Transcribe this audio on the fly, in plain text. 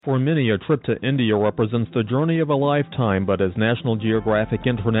For many, a trip to India represents the journey of a lifetime, but as National Geographic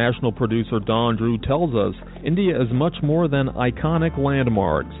International producer Don Drew tells us, India is much more than iconic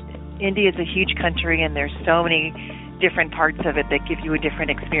landmarks. India is a huge country, and there's so many different parts of it that give you a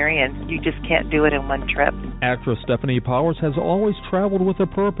different experience. You just can't do it in one trip. Actress Stefanie Powers has always traveled with a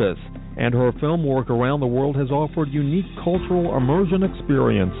purpose, and her film work around the world has offered unique cultural immersion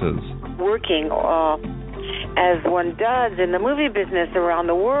experiences. Working as one does in the movie business around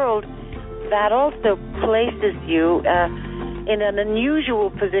the world, that also places you in an unusual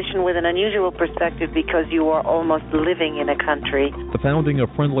position with an unusual perspective because you are almost living in a country. The founding of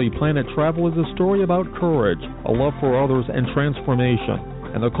Friendly Planet Travel is a story about courage, a love for others, and transformation.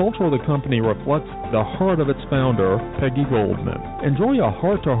 And the culture of the company reflects the heart of its founder, Peggy Goldman. Enjoy a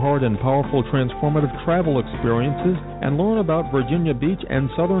heart-to-heart and powerful transformative travel experiences and learn about Virginia Beach and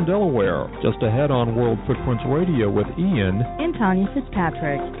southern Delaware. Just ahead on World Footprints Radio with Ian and Tanya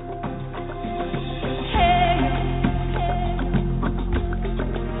Fitzpatrick.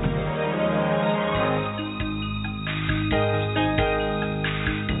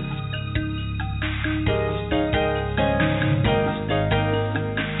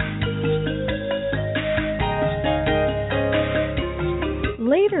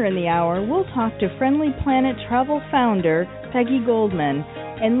 Later in the hour, we'll talk to Friendly Planet Travel founder Peggy Goldman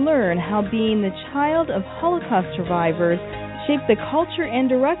and learn how being the child of Holocaust survivors shaped the culture and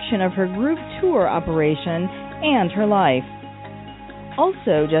direction of her group tour operation and her life.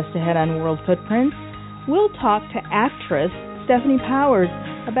 Also, just ahead on World Footprints, we'll talk to actress Stefanie Powers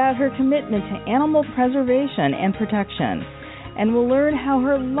about her commitment to animal preservation and protection. And we'll learn how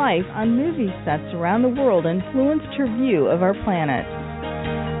her life on movie sets around the world influenced her view of our planet.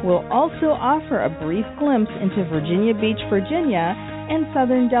 We'll also offer a brief glimpse into Virginia Beach, Virginia, and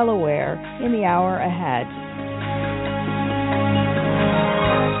southern Delaware in the hour ahead.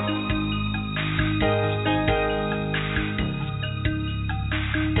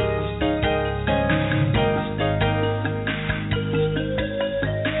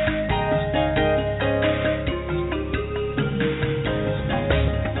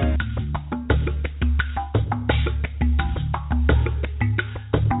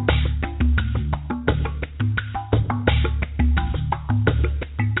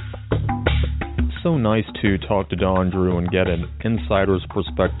 So nice to talk to Don Drew and get an insider's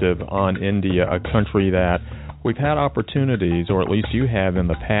perspective on India, a country that we've had opportunities, or at least you have in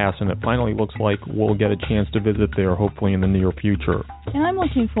the past, and it finally looks like we'll get a chance to visit there hopefully in the near future. And I'm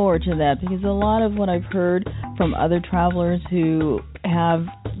looking forward to that because a lot of what I've heard from other travelers who have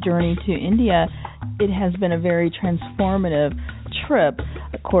journeyed to India, it has been a very transformative trip.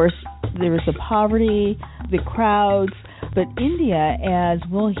 Of course, there was the poverty, the crowds, but India, as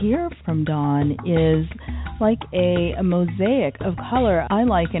we'll hear from Don, is like a mosaic of color. I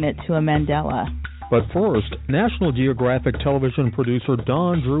liken it to a mandala. But first, National Geographic television producer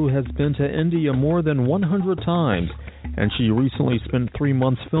Don Drew has been to India more than 100 times, and she recently spent 3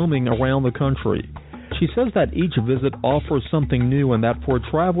 months filming around the country. She says that each visit offers something new and that for a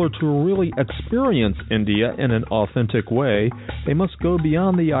traveler to really experience India in an authentic way, they must go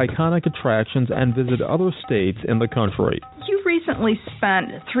beyond the iconic attractions and visit other states in the country. You recently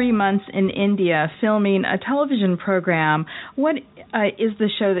spent 3 months in India filming a television program. What is the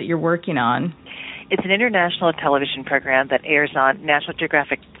show that you're working on? It's an international television program that airs on National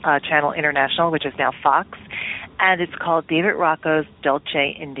Geographic Channel International, which is now Fox, and it's called David Rocco's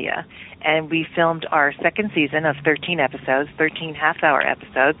Dolce India. And we filmed our second season of 13 episodes, 13 half-hour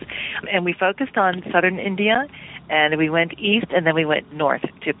episodes, and we focused on southern India, and we went east, and then we went north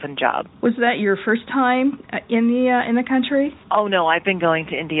to Punjab. Was that your first time in the country? Oh, no, I've been going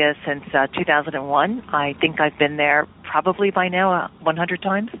to India since 2001. I think I've been there probably by now 100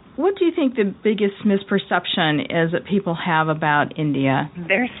 times. What do you think the biggest misperception is that people have about India?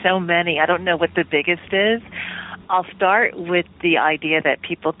 There's so many. I don't know what the biggest is. I'll start with the idea that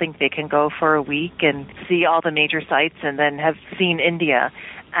people think they can go for a week and see all the major sites and then have seen India.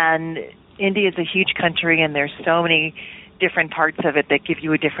 And India is a huge country, and there's so many different parts of it that give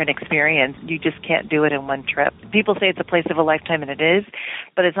you a different experience. You just can't do it in one trip. People say it's a place of a lifetime, and it is,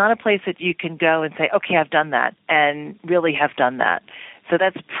 but it's not a place that you can go and say, okay, I've done that, and really have done that. So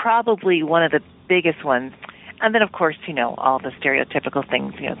that's probably one of the biggest ones. And then, of course, all the stereotypical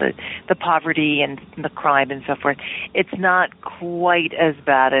things, the poverty and the crime and so forth. It's not quite as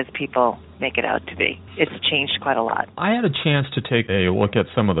bad as people make it out to be. It's changed quite a lot. I had a chance to take a look at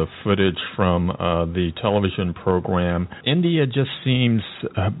some of the footage from the television program. India just seems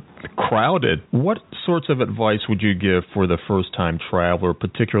crowded. What sorts of advice would you give for the first-time traveler,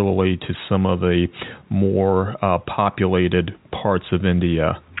 particularly to some of the more populated parts of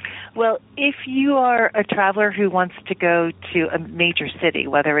India? Well, if you are a traveler who wants to go to a major city,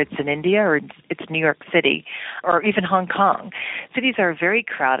 whether it's in India or it's New York City or even Hong Kong, cities are very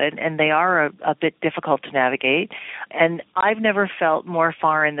crowded and they are a bit difficult to navigate. And I've never felt more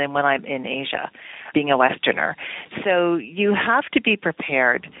foreign than when I'm in Asia, being a Westerner. So you have to be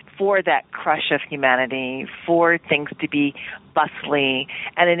prepared for that crush of humanity, for things to be bustly.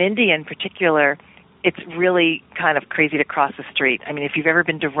 And in India in particular, it's really kind of crazy to cross the street. I mean, if you've ever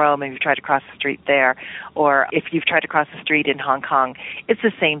been to Rome and you've tried to cross the street there, or if you've tried to cross the street in Hong Kong, it's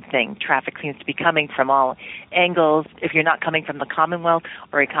the same thing. Traffic seems to be coming from all angles. If you're not coming from the Commonwealth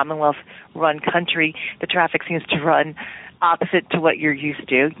or a Commonwealth-run country, the traffic seems to run opposite to what you're used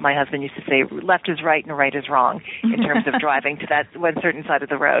to. My husband used to say left is right and right is wrong in terms of driving to that one certain side of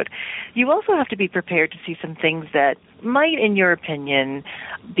the road. You also have to be prepared to see some things that might, in your opinion,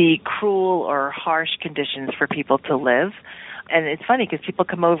 be cruel or harsh conditions for people to live. And it's funny because people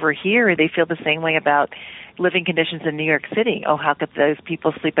come over here and they feel the same way about living conditions in New York City. Oh, how could those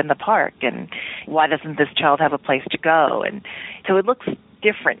people sleep in the park? And why doesn't this child have a place to go? And so it looks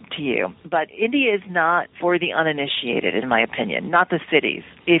different to you. But India is not for the uninitiated, in my opinion, not the cities.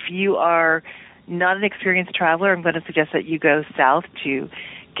 If you are not an experienced traveler, I'm going to suggest that you go south to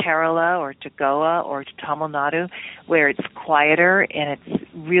Kerala or to Goa or to Tamil Nadu, where it's quieter and it's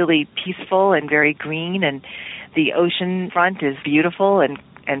really peaceful and very green, and the ocean front is beautiful and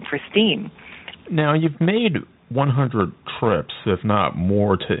pristine. Now, you've made 100 trips, if not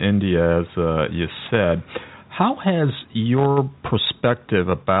more, to India, as you said. How has your perspective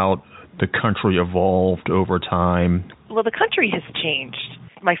about the country evolved over time? Well, the country has changed.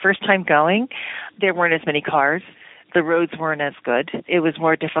 My first time going, there weren't as many cars. The roads weren't as good. It was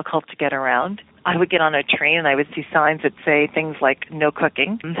more difficult to get around. I would get on a train and I would see signs that say things like no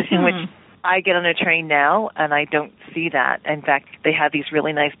cooking, which I get on a train now and I don't see that. In fact, they have these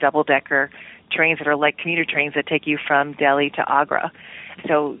really nice double-decker trains that are like commuter trains that take you from Delhi to Agra.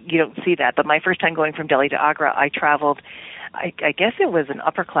 So you don't see that. But my first time going from Delhi to Agra, I traveled, I guess it was an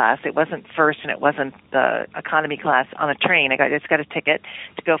upper class. It wasn't first and it wasn't the economy class on a train. I just got a ticket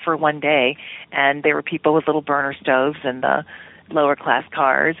to go for one day, and there were people with little burner stoves and the lower class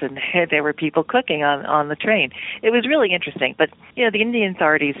cars, and there were people cooking on the train. It was really interesting. But, you know, the Indian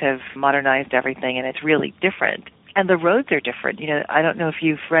authorities have modernized everything, and it's really different. And the roads are different. You know, I don't know if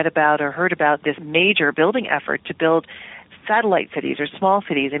you've read about or heard about this major building effort to build satellite cities or small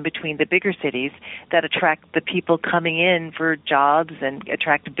cities in between the bigger cities that attract the people coming in for jobs and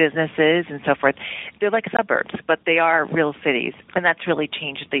attract businesses and so forth. They're like suburbs, but they are real cities. And that's really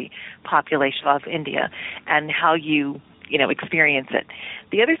changed the population of India and how you experience it.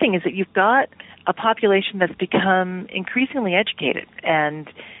 The other thing is that you've got a population that's become increasingly educated, and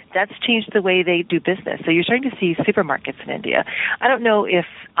that's changed the way they do business. So you're starting to see supermarkets in India. I don't know if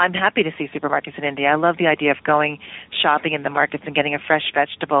I'm happy to see supermarkets in India. I love the idea of going shopping in the markets and getting a fresh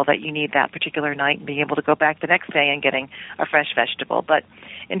vegetable that you need that particular night and being able to go back the next day and getting a fresh vegetable. But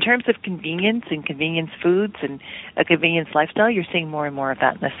in terms of convenience and convenience foods and a convenience lifestyle, you're seeing more and more of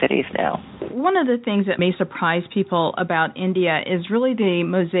that in the cities now. One of the things that may surprise people about India is really the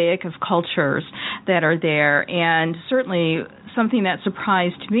mosaic of cultures that are there, and certainly something that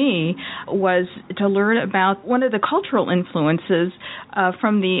surprised me was to learn about one of the cultural influences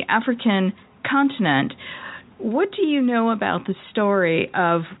from the African continent. What do you know about the story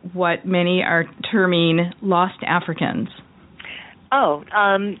of what many are terming lost Africans? Oh,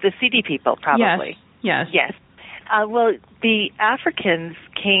 the CD people, probably. Yes. Well, the Africans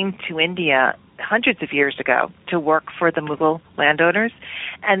came to India hundreds of years ago to work for the Mughal landowners,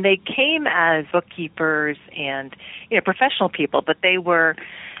 and they came as bookkeepers and professional people, but they were,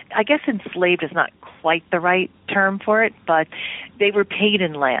 I guess enslaved is not quite the right term for it, but they were paid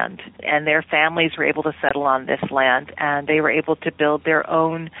in land, and their families were able to settle on this land, and they were able to build their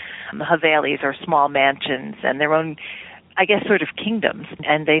own havelis or small mansions and their own, I guess, sort of kingdoms,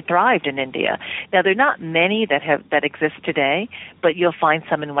 and they thrived in India. Now, there are not many that exist today, but you'll find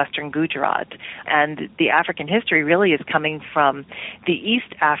some in western Gujarat. And the African history really is coming from the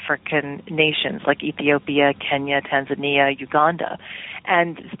East African nations like Ethiopia, Kenya, Tanzania, Uganda.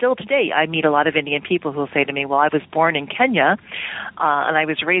 And still today, I meet a lot of Indian people who will say to me, well, I was born in Kenya, and I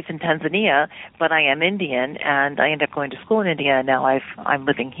was raised in Tanzania, but I am Indian, and I ended up going to school in India, and now I'm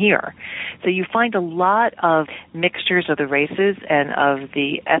living here. So you find a lot of mixtures of the races and of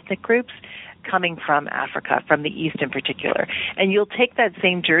the ethnic groups coming from Africa, from the East in particular. And you'll take that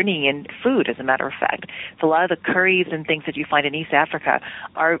same journey in food, as a matter of fact. So a lot of the curries and things that you find in East Africa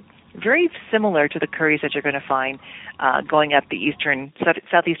are very similar to the curries that you're going to find going up the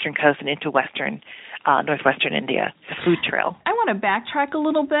southeastern coast and into western northwestern India. It's a food trail. I want to backtrack a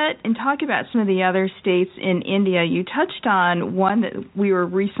little bit and talk about some of the other states in India. You touched on one that we were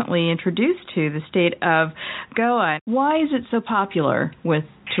recently introduced to, the state of Goa. Why is it so popular with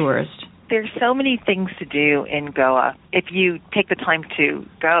tourists? There's so many things to do in Goa. If you take the time to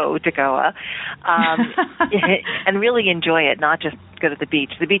go to Goa and really enjoy it, not just go to the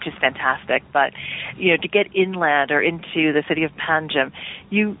beach. The beach is fantastic, but to get inland or into the city of Panjim,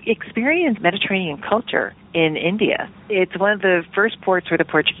 you experience Mediterranean culture in India. It's one of the first ports where the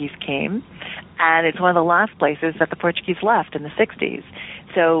Portuguese came, and it's one of the last places that the Portuguese left in the 60s.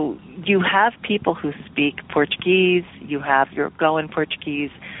 So you have people who speak Portuguese, you have your Goan Portuguese,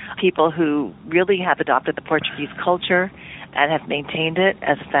 people who really have adopted the Portuguese culture and have maintained it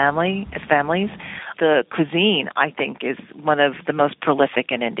as families. The cuisine, I think, is one of the most prolific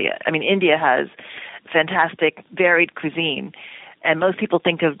in India. I mean, India has fantastic, varied cuisine, and most people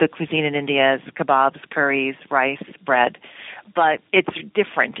think of the cuisine in India as kebabs, curries, rice, bread, but it's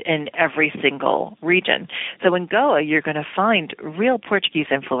different in every single region. So in Goa, you're going to find real Portuguese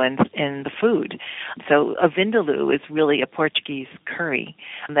influence in the food. So a vindaloo is really a Portuguese curry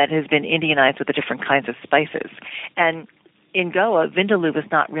that has been Indianized with the different kinds of spices. And in Goa, vindaloo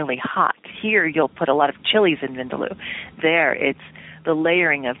is not really hot. Here, you'll put a lot of chilies in vindaloo. There, it's the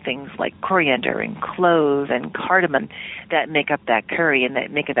layering of things like coriander and cloves and cardamom that make up that curry and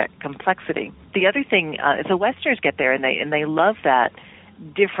that make it that complexity. The other thing is the Westerners get there and they love that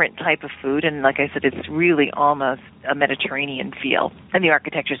different type of food, and like I said, it's really almost a Mediterranean feel. And the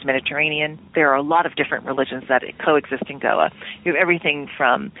architecture is Mediterranean. There are a lot of different religions that coexist in Goa. You have everything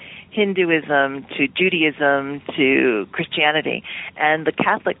from Hinduism to Judaism to Christianity. And the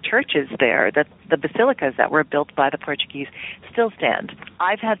Catholic churches there, the basilicas that were built by the Portuguese, still stand.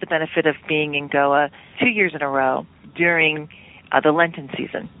 I've had the benefit of being in Goa 2 years in a row during the Lenten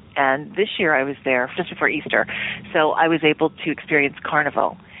season. And this year I was there just before Easter, so I was able to experience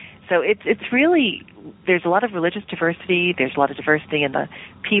Carnival. So it's really, there's a lot of religious diversity, there's a lot of diversity in the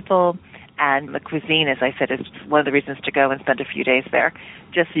people, and the cuisine, as I said, is one of the reasons to go and spend a few days there,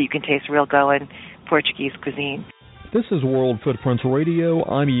 just so you can taste real Goan Portuguese cuisine. This is World Footprints Radio.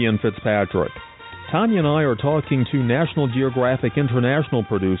 I'm Ian Fitzpatrick. Tanya and I are talking to National Geographic International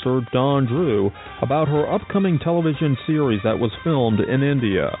producer Dawn Drew about her upcoming television series that was filmed in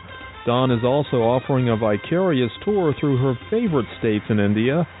India. Dawn is also offering a vicarious tour through her favorite states in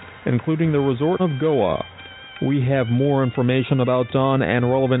India, including the resort of Goa. We have more information about Dawn and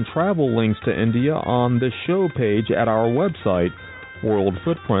relevant travel links to India on the show page at our website,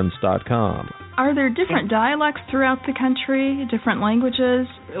 worldfootprints.com. Are there different dialects throughout the country, different languages?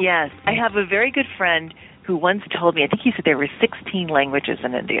 Yes. I have a very good friend who once told me, I think he said there were 16 languages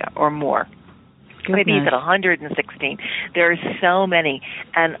in India or more. Goodness. Maybe he said 116. There are so many.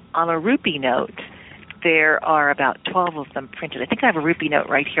 And on a rupee note, there are about 12 of them printed. I think I have a rupee note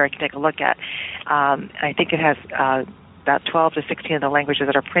right here I can take a look at. I think it has about 12 to 16 of the languages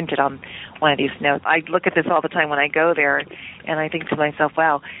that are printed on one of these notes. I look at this all the time when I go there, and I think to myself,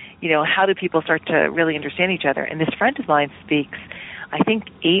 wow, how do people start to really understand each other? And this friend of mine speaks, I think,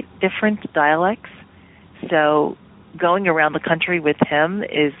 8 different dialects. So going around the country with him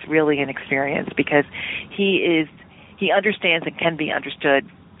is really an experience because he understands and can be understood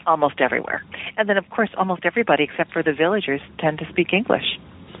almost everywhere. And then, of course, almost everybody except for the villagers tend to speak English.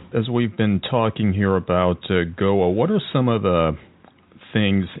 As we've been talking here about Goa, what are some of the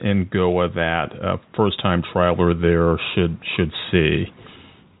things in Goa that a first-time traveler there should see?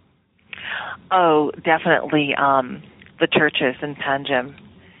 Oh, definitely the churches in Panjim,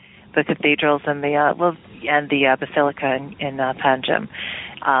 the cathedrals and the basilica in Panjim.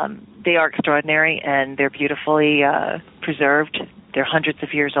 They are extraordinary and they're beautifully preserved. They're hundreds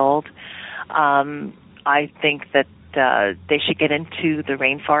of years old. I think that they should get into the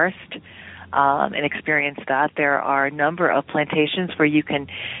rainforest and experience that. There are a number of plantations where you can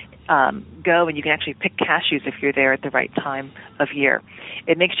go and you can actually pick cashews if you're there at the right time of year.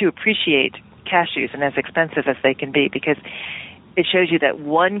 It makes you appreciate cashews and as expensive as they can be because it shows you that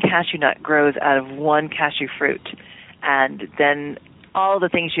one cashew nut grows out of one cashew fruit, and then all the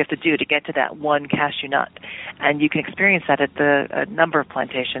things you have to do to get to that one cashew nut. And you can experience that at a number of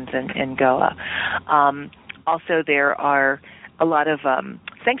plantations in Goa. Also, there are a lot of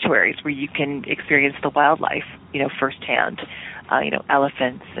sanctuaries where you can experience the wildlife, firsthand.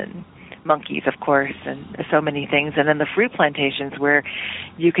 Elephants and monkeys, of course, and so many things. And then the fruit plantations where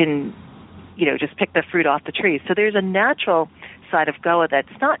you can, just pick the fruit off the trees. So there's a natural side of Goa that's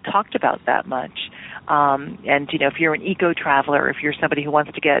not talked about that much. And, if you're an eco-traveler, if you're somebody who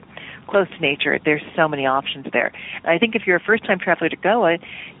wants to get close to nature, there's so many options there. And I think if you're a first-time traveler to Goa,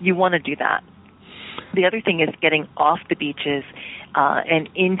 you want to do that. The other thing is getting off the beaches and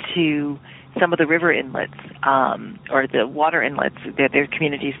into some of the river inlets or the water inlets. There are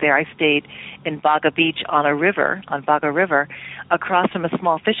communities there. I stayed in Baga Beach on Baga River, across from a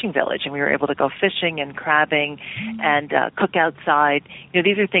small fishing village, and we were able to go fishing and crabbing and cook outside.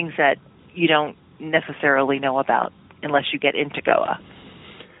 These are things that you don't necessarily know about unless you get into Goa.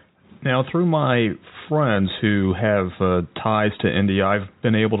 Now, through my friends who have ties to India, I've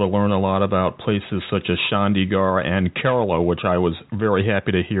been able to learn a lot about places such as Chandigarh and Kerala, which I was very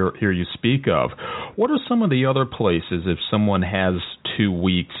happy to hear you speak of. What are some of the other places, if someone has 2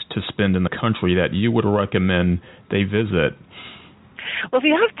 weeks to spend in the country, that you would recommend they visit? Well, if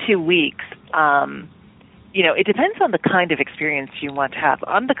you have 2 weeks, it depends on the kind of experience you want to have.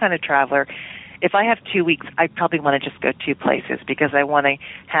 I'm the kind of traveler, if I have 2 weeks, I probably want to just go 2 places because I want to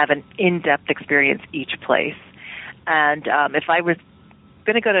have an in-depth experience each place. And if I was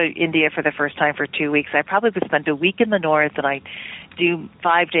going to go to India for the first time for 2 weeks, I probably would spend a week in the north, and I'd do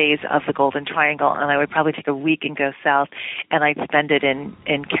 5 days of the Golden Triangle, and I would probably take a week and go south, and I'd spend it in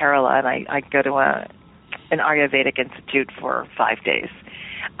Kerala, and I'd go to an Ayurvedic institute for 5 days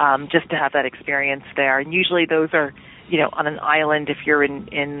just to have that experience there. And usually those are on an island if you're in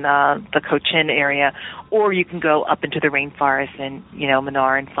the Cochin area, or you can go up into the rainforest in,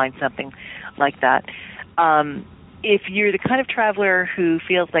 Mannar and find something like that. If you're the kind of traveler who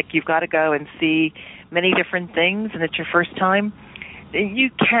feels like you've got to go and see many different things and it's your first time, you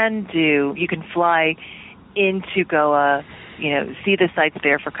can fly into Goa, see the sights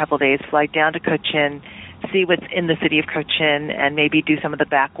there for a couple of days, fly down to Cochin, see what's in the city of Cochin, and maybe do some of the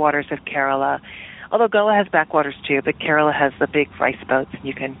backwaters of Kerala. Although Goa has backwaters too, but Kerala has the big rice boats.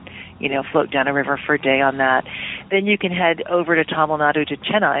 You can, float down a river for a day on that. Then you can head over to Tamil Nadu to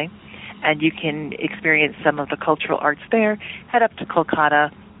Chennai, and you can experience some of the cultural arts there. Head up to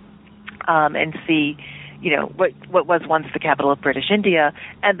Kolkata and see, what was once the capital of British India,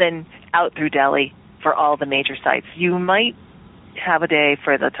 and then out through Delhi for all the major sites. You might have a day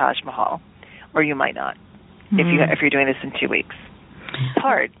for the Taj Mahal, or you might not if you're doing this in 2 weeks. It's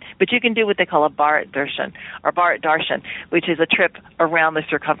hard, but you can do what they call a Bharat Darshan, which is a trip around the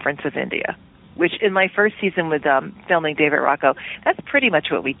circumference of India, which in my first season with filming David Rocco, that's pretty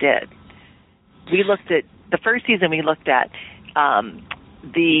much what we did. We looked at the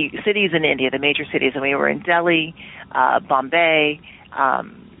the cities in India, the major cities, and we were in Delhi, Bombay,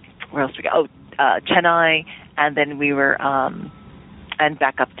 where else did we go? Chennai, and then we were, and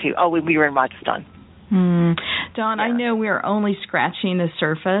back up to, we were in Rajasthan. Dawn, I know we are only scratching the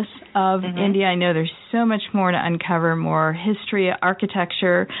surface of India. I know there's so much more to uncover, more history,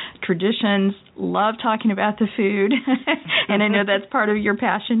 architecture, traditions. Love talking about the food, and I know that's part of your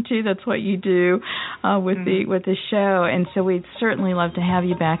passion too. That's what you do with the show, and so we'd certainly love to have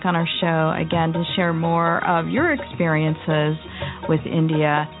you back on our show again to share more of your experiences with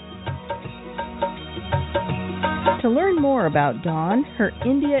India. To learn more about Dawn, her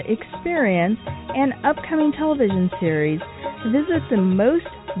India experience, and upcoming television series, visit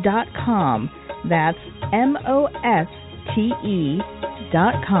themost.com. That's MOSTE.com.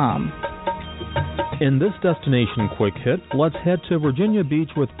 In this Destination Quick Hit, let's head to Virginia Beach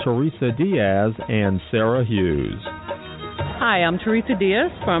with Teresa Diaz and Sarah Hughes. Hi, I'm Teresa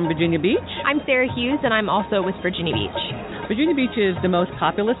Diaz from Virginia Beach. I'm Sarah Hughes, and I'm also with Virginia Beach. Virginia Beach is the most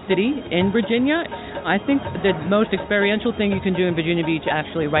populous city in Virginia. I think the most experiential thing you can do in Virginia Beach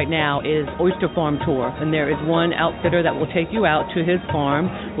actually right now is oyster farm tour. And there is one outfitter that will take you out to his farm,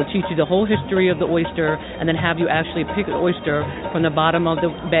 will teach you the whole history of the oyster, and then have you actually pick an oyster from the bottom of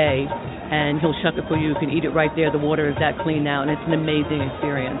the bay, and he'll shuck it for you. You can eat it right there. The water is that clean now, and it's an amazing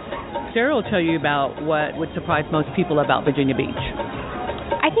experience. Sarah will tell you about what would surprise most people about Virginia Beach.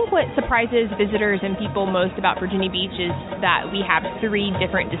 I think what surprises visitors and people most about Virginia Beach is that we have 3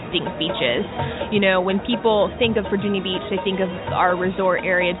 different distinct beaches. When people think of Virginia Beach, they think of our resort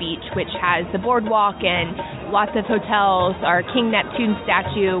area beach, which has the boardwalk and lots of hotels, our King Neptune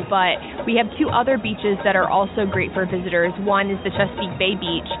statue, but we have 2 other beaches that are also great for visitors. One is the Chesapeake Bay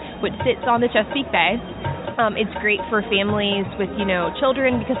Beach, which sits on the Chesapeake Bay. It's great for families with,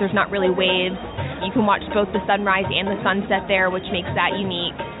 children because there's not really waves. You can watch both the sunrise and the sunset there, which makes that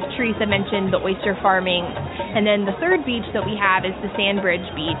unique. Teresa mentioned the oyster farming. And then the third beach that we have is the Sandbridge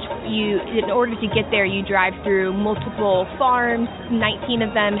Beach. In order to get there, you drive through multiple farms. 19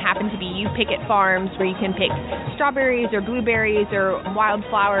 of them happen to be you-pick-it farms where you can pick strawberries or blueberries or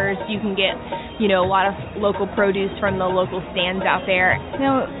wildflowers. You can get, a lot of local produce from the local stands out there.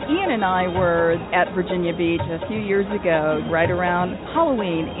 Now, Ian and I were at Virginia Beach a few years ago, right around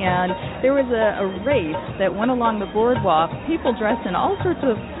Halloween, and there was a race that went along the boardwalk. People dressed in all sorts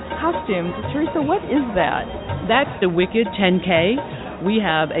of costumes. Teresa, what is that? That's the Wicked 10K. We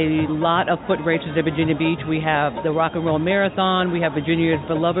have a lot of foot races at Virginia Beach. We have the Rock and Roll Marathon. We have Virginia's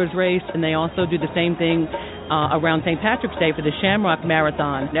for Lovers Race, and they also do the same thing around St. Patrick's Day for the Shamrock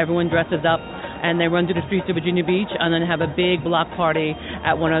Marathon. Everyone dresses up, and they run through the streets of Virginia Beach, and then have a big block party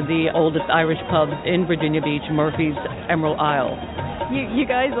at one of the oldest Irish pubs in Virginia Beach, Murphy's Emerald Isle. You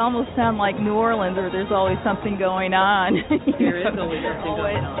guys almost sound like New Orleans, or there's always something going on. There is always something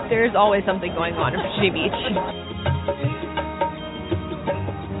going on. There's always something going on in Virginia Beach.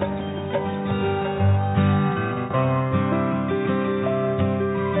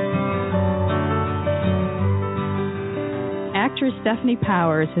 Actress Stefanie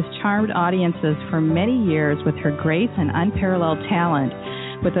Powers has charmed audiences for many years with her grace and unparalleled talent.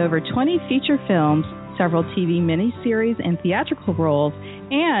 With over 20 feature films, several TV miniseries and theatrical roles,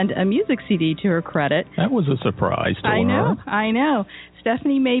 and a music CD to her credit. That was a surprise to her. I know.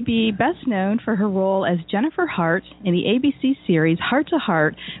 Stefanie may be best known for her role as Jennifer Hart in the ABC series Heart to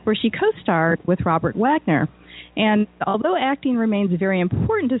Heart, where she co-starred with Robert Wagner. And although acting remains very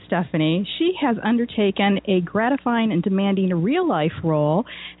important to Stefanie, she has undertaken a gratifying and demanding real-life role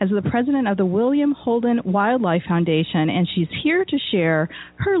as the president of the William Holden Wildlife Foundation, and she's here to share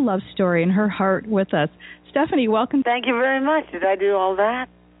her love story and her heart with us. Stefanie, welcome. Thank you very much. Did I do all that?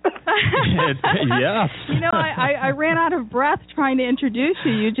 Yes. You know, I ran out of breath trying to introduce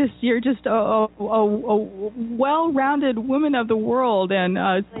you. You're just a well-rounded woman of the world and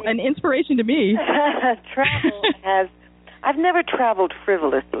an inspiration to me. I've never traveled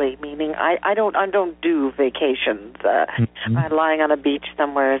frivolously, meaning I don't do vacations. Lying on a beach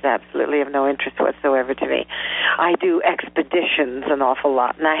somewhere is absolutely of no interest whatsoever to me. I do expeditions an awful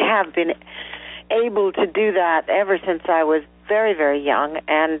lot, and I have been able to do that ever since I was very, very young,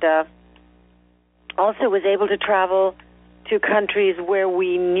 and also was able to travel to countries where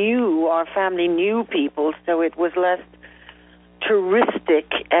our family knew people, so it was less touristic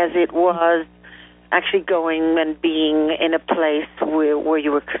as it was actually going and being in a place where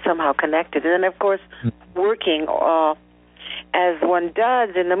you were somehow connected. And then, of course, working as one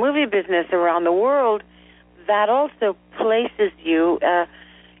does in the movie business around the world, that also places you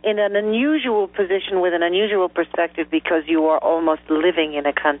in an unusual position with an unusual perspective, because you are almost living in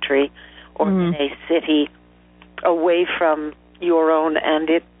a country or in a city away from your own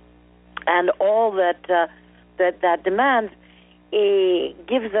and all that demands. It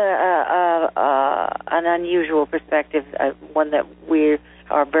gives an unusual perspective, one that we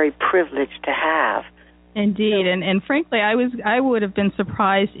are very privileged to have. Indeed, and frankly, I would have been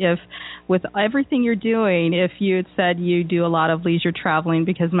surprised if, with everything you're doing, if you had said you do a lot of leisure traveling,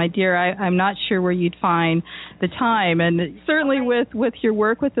 because, my dear, I'm not sure where you'd find the time. And certainly with your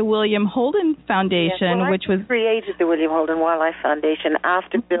work with the William Holden Foundation, which was created the William Holden Wildlife Foundation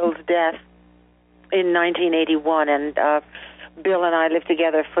after Bill's death in 1981, and Bill and I lived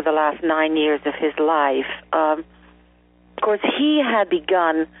together for the last 9 years of his life. Of course, he had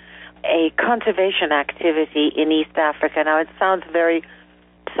begun a conservation activity in East Africa. Now, it sounds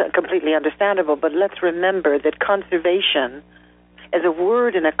completely understandable, but let's remember that conservation as a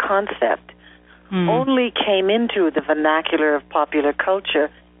word and a concept only came into the vernacular of popular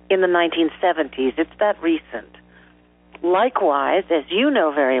culture in the 1970s. It's that recent. Likewise, as you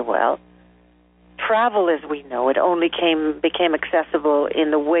know very well, travel as we know it only became accessible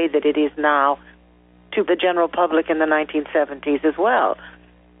in the way that it is now to the general public in the 1970s as well.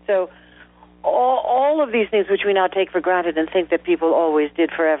 So all of these things which we now take for granted and think that people always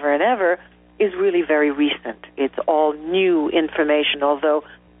did forever and ever is really very recent. It's all new information, although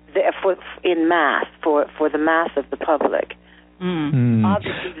in mass, for the mass of the public.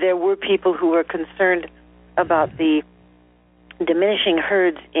 Obviously, there were people who were concerned about the diminishing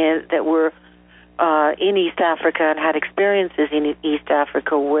herds that were in East Africa and had experiences in East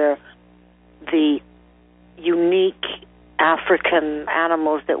Africa where the unique African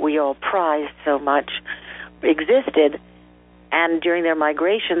animals that we all prize so much existed, and during their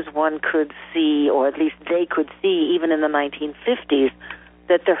migrations one could see, or at least they could see, even in the 1950s,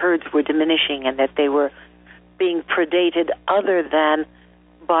 that the herds were diminishing and that they were being predated other than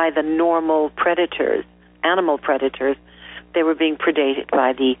by the normal predators, animal predators. They were being predated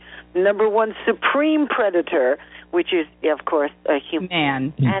by the number one supreme predator, which is, of course, a human.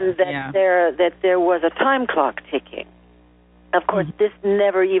 Man. And that there was a time clock ticking. Of course, this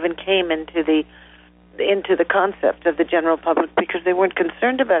never even came into the concept of the general public because they weren't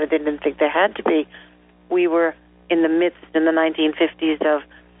concerned about it. They didn't think there had to be. We were in the midst, in the 1950s, of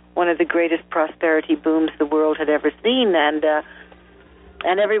one of the greatest prosperity booms the world had ever seen, and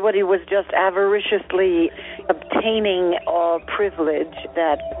And everybody was just avariciously obtaining a privilege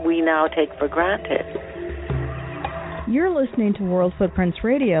that we now take for granted. You're listening to World Footprints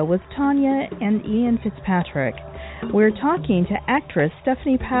Radio with Tanya and Ian Fitzpatrick. We're talking to actress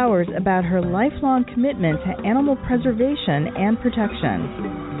Stefanie Powers about her lifelong commitment to animal preservation and protection.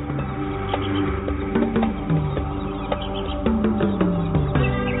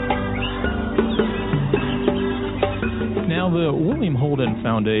 Now, the William Holden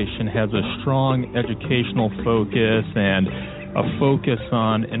Foundation has a strong educational focus and a focus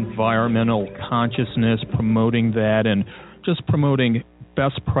on environmental consciousness, promoting that and just promoting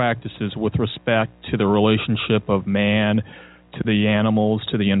best practices with respect to the relationship of man to the animals,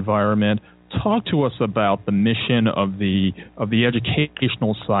 to the environment. Talk to us about the mission of the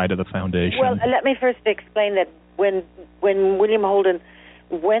educational side of the foundation. Well, let me first explain that when William Holden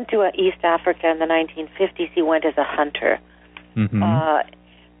went to East Africa in the 1950s, he went as a hunter. Mm-hmm.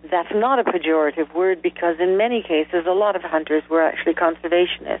 That's not a pejorative word, because in many cases a lot of hunters were actually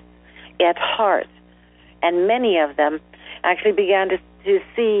conservationists at heart, and many of them actually began to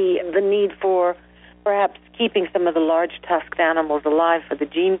see the need for perhaps keeping some of the large tusked animals alive for the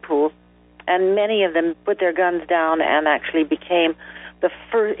gene pool, and many of them put their guns down and actually became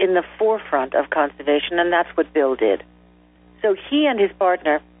in the forefront of conservation, and that's what Bill did. So he and his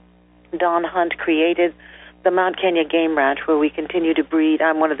partner, Don Hunt, created the Mount Kenya Game Ranch, where we continue to breed.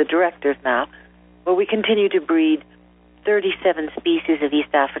 I'm one of the directors now, where we continue to breed 37 species of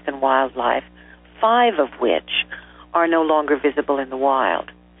East African wildlife, 5 of which are no longer visible in the wild.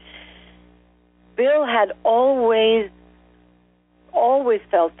 Bill had always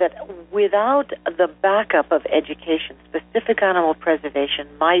felt that without the backup of education, specific animal preservation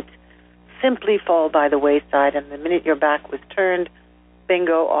might simply fall by the wayside, and the minute your back was turned,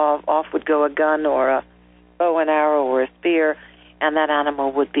 bingo, off would go a gun or a bow and arrow or a spear, and that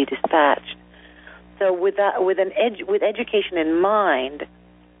animal would be dispatched. So with education in mind,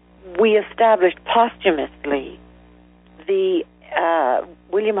 we established posthumously the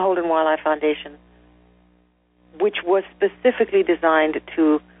William Holden Wildlife Foundation, which was specifically designed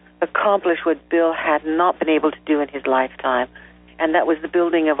to accomplish what Bill had not been able to do in his lifetime, and that was the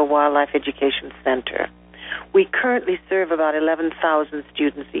building of a wildlife education center. We currently serve about 11,000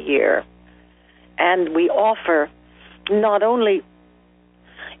 students a year, and we offer not only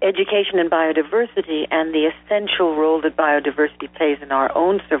education in biodiversity and the essential role that biodiversity plays in our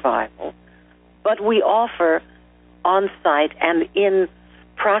own survival, but we offer on-site and in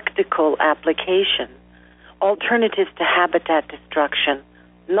practical application alternatives to habitat destruction,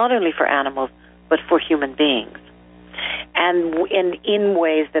 not only for animals, but for human beings. And in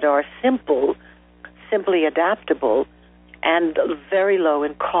ways that are simply adaptable, and very low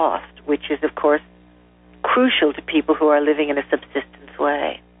in cost, which is, of course, crucial to people who are living in a subsistence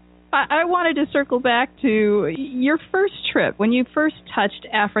way. I wanted to circle back to your first trip, when you first touched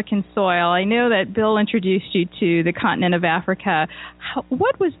African soil. I know that Bill introduced you to the continent of Africa.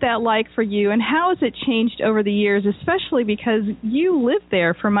 What was that like for you, and how has it changed over the years, especially because you lived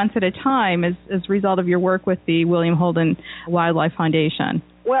there for months at a time as a result of your work with the William Holden Wildlife Foundation?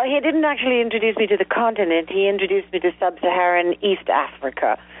 Well, he didn't actually introduce me to the continent. He introduced me to sub-Saharan East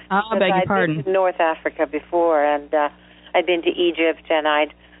Africa. I beg your pardon. I'd been to North Africa before, and I'd been to Egypt, and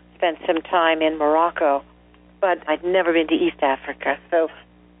I'd spent some time in Morocco, but I'd never been to East Africa. So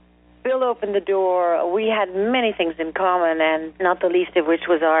Bill opened the door. We had many things in common, and not the least of which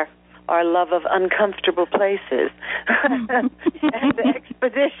was our love of uncomfortable places and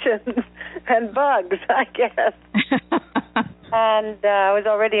expeditions and bugs, I guess. And I was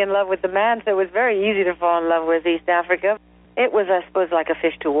already in love with the man, so it was very easy to fall in love with East Africa. It was, I suppose, like a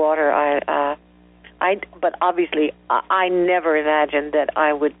fish to water. But obviously, I never imagined that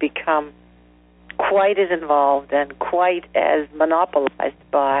I would become quite as involved and quite as monopolized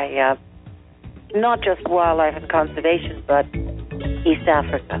by not just wildlife and conservation, but East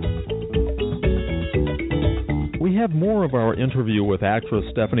Africa. We have more of our interview with actress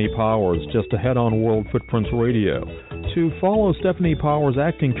Stefanie Powers just ahead on World Footprints Radio. To follow Stefanie Powers'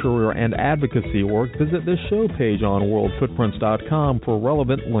 acting career and advocacy work, visit this show page on worldfootprints.com for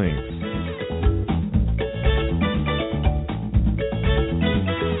relevant links.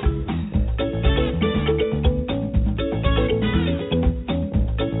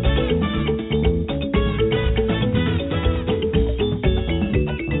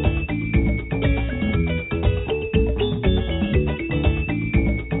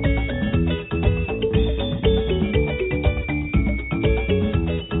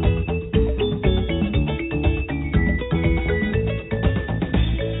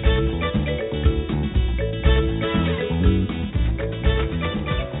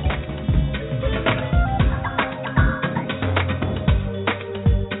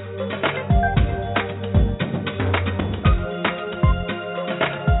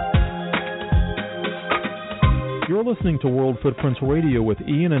 You're listening to World Footprints Radio with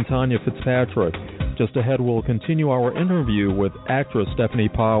Ian and Tanya Fitzpatrick. Just ahead, we'll continue our interview with actress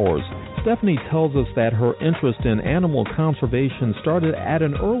Stefanie Powers. Stefanie tells us that her interest in animal conservation started at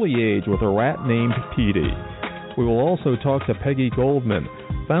an early age with a rat named Petey. We will also talk to Peggy Goldman,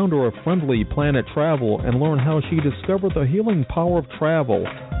 founder of Friendly Planet Travel, and learn how she discovered the healing power of travel.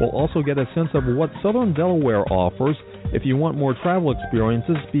 We'll also get a sense of what Southern Delaware offers. If you want more travel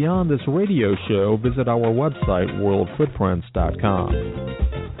experiences beyond this radio show, visit our website,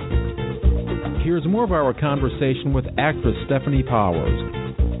 worldfootprints.com. Here's more of our conversation with actress Stefanie Powers.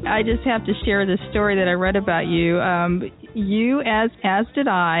 I just have to share this story that I read about you. You, as did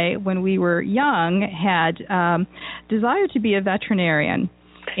I, when we were young, had desire to be a veterinarian.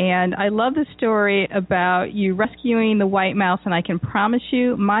 And I love the story about you rescuing the white mouse, and I can promise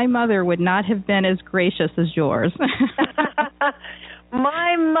you my mother would not have been as gracious as yours.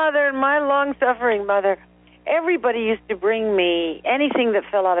 My mother, my long-suffering mother, everybody used to bring me anything that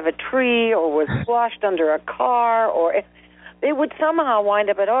fell out of a tree or was squashed under a car, or they would somehow wind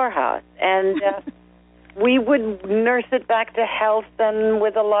up at our house. And we would nurse it back to health, and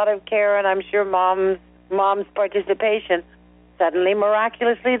with a lot of care, and I'm sure mom's participation, suddenly,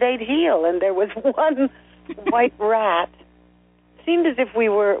 miraculously, they'd heal. And there was one white rat. Seemed as if we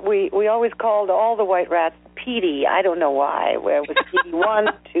always called all the white rats Petey. I don't know why. Where it was Petey 1,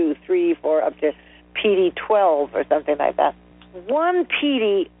 2, 3, 4, up to Petey 12 or something like that. One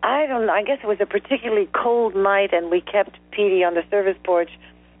Petey, I don't know, I guess it was a particularly cold night, and we kept Petey on the service porch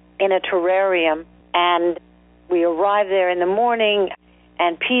in a terrarium. And we arrived there in the morning,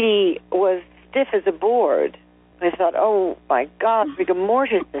 and Petey was stiff as a board. I thought, oh, my God, rigor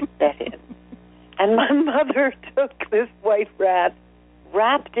mortis is set in. And my mother took this white rat,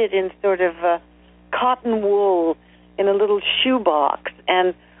 wrapped it in sort of cotton wool in a little shoebox,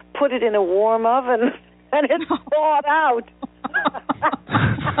 and put it in a warm oven, and it thawed out.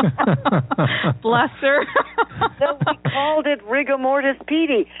 Bless her. So we called it rigor mortis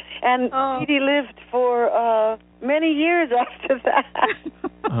Petey. And Petey lived for many years after that.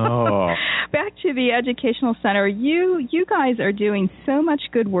 Oh. Back to the educational center. You guys are doing so much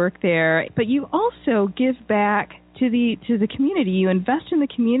good work there, but you also give back to the community. You invest in the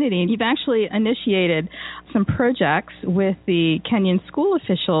community. You've actually initiated some projects with the Kenyan school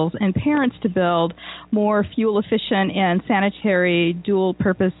officials and parents to build more fuel-efficient and sanitary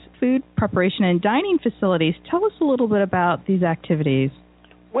dual-purpose food preparation and dining facilities. Tell us a little bit about these activities.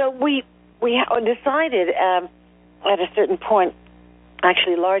 Well, we decided at a certain point,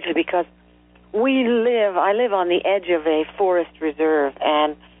 actually largely because I live on the edge of a forest reserve,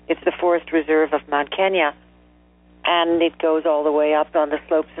 and it's the forest reserve of Mount Kenya, and it goes all the way up on the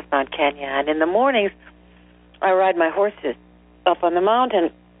slopes of Mount Kenya. And in the mornings, I ride my horses up on the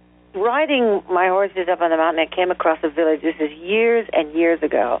mountain. Riding my horses up on the mountain, I came across a village. This is years and years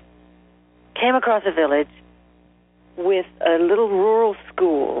ago. Came across a village with a little rural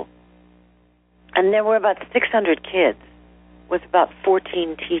school, and there were about 600 kids with about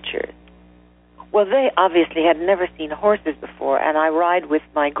 14 teachers. Well, they obviously had never seen horses before, and I ride with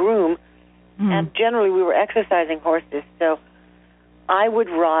my groom, and generally we were exercising horses, so I would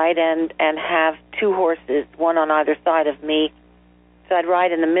ride and have two horses, one on either side of me. So I'd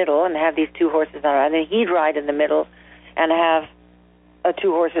ride in the middle and have these two horses on, and then he'd ride in the middle and have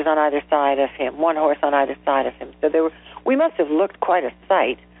two horses on either side of him, one horse on either side of him. So we must have looked quite a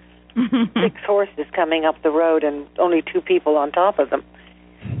sight. 6 horses coming up the road and only 2 people on top of them.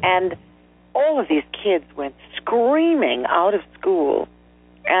 And all of these kids went screaming out of school.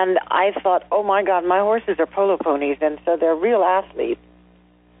 And I thought, oh, my God, my horses are polo ponies, and so they're real athletes.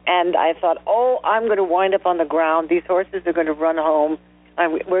 And I thought, oh, I'm going to wind up on the ground. These horses are going to run home.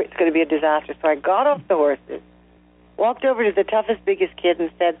 It's going to be a disaster. So I got off the horses, walked over to the toughest, biggest kid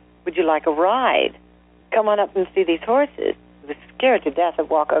and said, would you like a ride? Come on up and see these horses. I was scared to death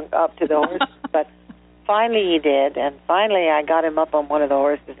of walking up to the horses, but finally he did, and finally I got him up on one of the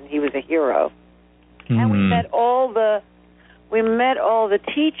horses, and he was a hero. Mm-hmm. And we met all the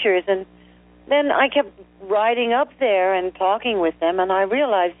teachers, and then I kept riding up there and talking with them, and I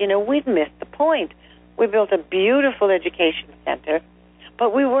realized, we've missed the point. We built a beautiful education center,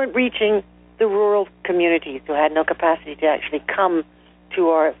 but we weren't reaching the rural communities who had no capacity to actually come to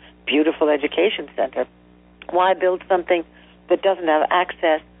our beautiful education center. Why build something that doesn't have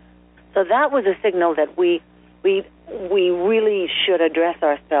access? So that was a signal that we really should address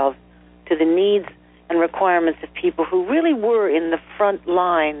ourselves to the needs and requirements of people who really were in the front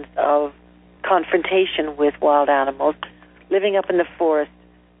lines of confrontation with wild animals, living up in the forest.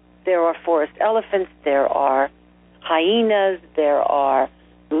 There are forest elephants, there are hyenas, there are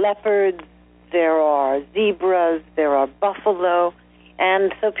leopards, there are zebras, there are buffalo,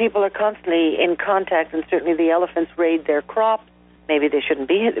 and so people are constantly in contact, and certainly the elephants raid their crops. Maybe they shouldn't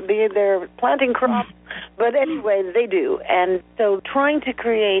be there planting crops, but anyway, they do. And so trying to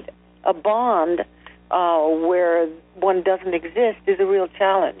create a bond where one doesn't exist is a real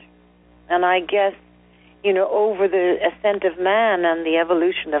challenge. And I guess, over the ascent of man and the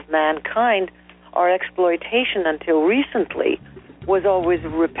evolution of mankind, our exploitation until recently was always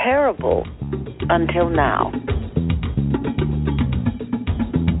repairable until now.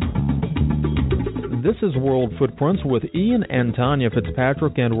 This is World Footprints with Ian and Tanya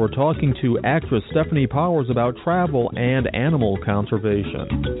Fitzpatrick, and we're talking to actress Stefanie Powers about travel and animal conservation.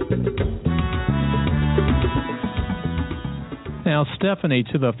 Now, Stefanie,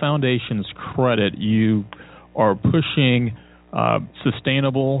 to the Foundation's credit, you are pushing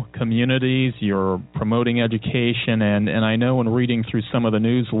sustainable communities, you're promoting education, and I know in reading through some of the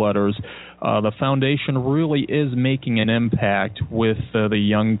newsletters, the Foundation really is making an impact with the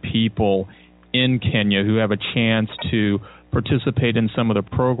young people in Kenya who have a chance to participate in some of the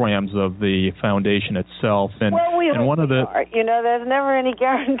programs of the Foundation itself. And, well, we and one of the are. There's never any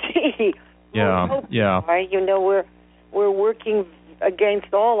guarantee. Yeah. We're working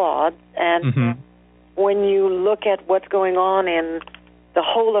against all odds, and when you look at what's going on in the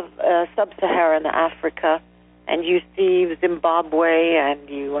whole of sub-Saharan Africa, and you see Zimbabwe, and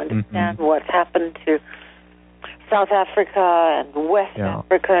you understand what's happened to South Africa and West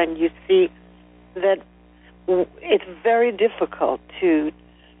Africa, and you see that it's very difficult to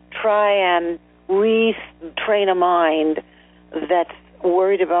try and retrain a mind that's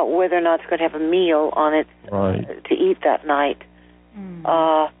worried about whether or not it's going to have a meal on it to eat that night,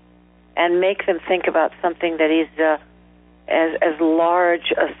 and make them think about something that is as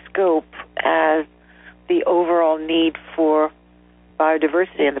large a scope as the overall need for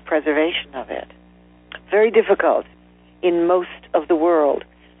biodiversity and the preservation of it. Very difficult in most of the world.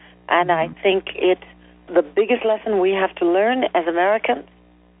 And I think the biggest lesson we have to learn as Americans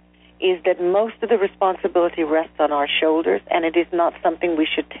is that most of the responsibility rests on our shoulders, and it is not something we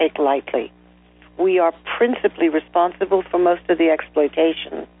should take lightly. We are principally responsible for most of the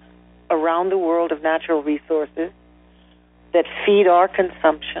exploitation around the world of natural resources that feed our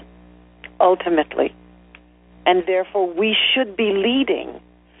consumption, ultimately. And therefore, we should be leading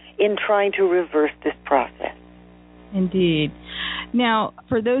in trying to reverse this process. Indeed. Now,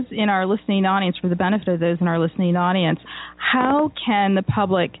 for those in our listening audience, for the benefit of those in our listening audience, how can the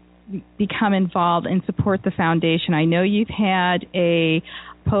public become involved and support the Foundation? I know you've had a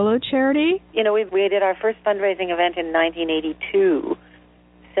polo charity. We did our first fundraising event in 1982.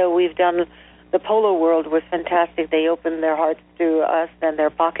 So we've done, the Polo World was fantastic. They opened their hearts to us and their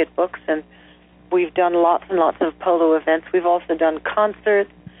pocketbooks, and we've done lots and lots of polo events. We've also done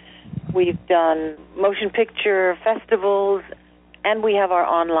concerts. We've done motion picture festivals, and we have our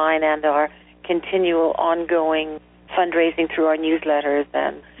online and our continual ongoing fundraising through our newsletters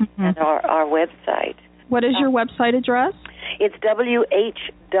and our website. What is your website address? It's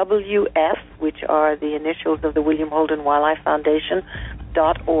WHWF, which are the initials of the William Holden Wildlife Foundation,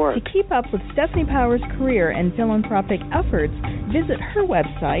 .org. To keep up with Stefanie Powers' career and philanthropic efforts, visit her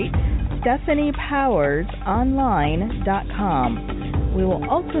website, StefaniePowersOnline.com. We will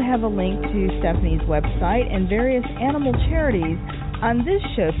also have a link to Stefanie's website and various animal charities on this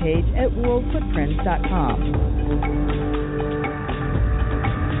show page at worldfootprints.com.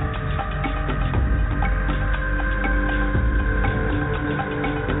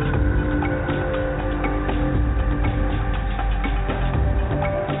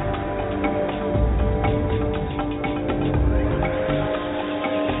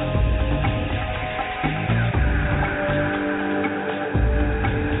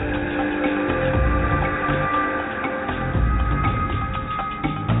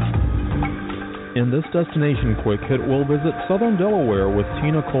 In this Destination Quick Hit, we'll visit southern Delaware with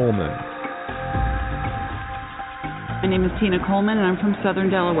Tina Coleman. My name is Tina Coleman, and I'm from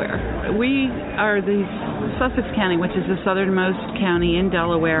southern Delaware. We are the Sussex County, which is the southernmost county in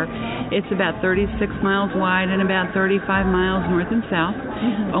Delaware. It's about 36 miles wide and about 35 miles north and south.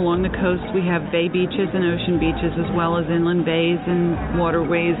 Along the coast, we have bay beaches and ocean beaches, as well as inland bays and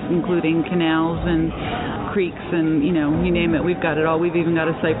waterways, including canals and creeks and, you name it. We've got it all. We've even got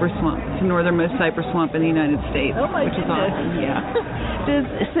a cypress swamp. It's the northernmost cypress swamp in the United States, which is awesome. Yeah. Does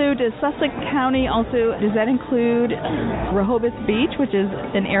Sussex County also, does that include Rehoboth Beach, which is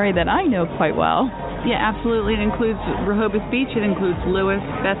an area that I know quite well? Yeah, absolutely. It includes Rehoboth Beach. It includes Lewis,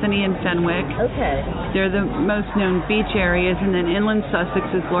 Bethany, and Fenwick. Okay. They're the most known beach areas, and then inland Sussex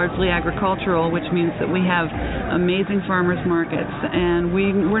is largely agricultural, which means that we have amazing farmers markets, and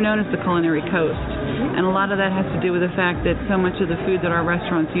we're known as the culinary coast. And a lot of that has to do with the fact that so much of the food that our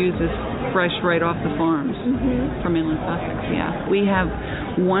restaurants use is fresh right off the farms from inland Sussex. Yeah, we have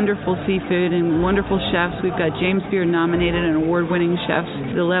wonderful seafood and wonderful chefs. We've got James Beard nominated and award-winning chefs.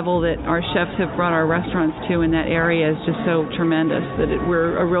 The level that our chefs have brought our restaurants to in that area is just so tremendous that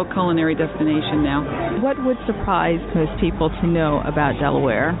we're a real culinary destination now. What would surprise most people to know about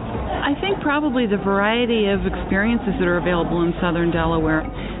Delaware? I think probably the variety of experiences that are available in southern Delaware.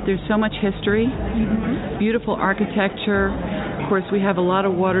 There's so much history, beautiful architecture. Of course, we have a lot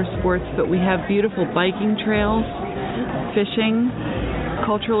of water sports, but we have beautiful biking trails, fishing.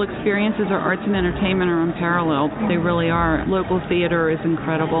 Cultural experiences, our arts and entertainment are unparalleled. They really are. Local theater is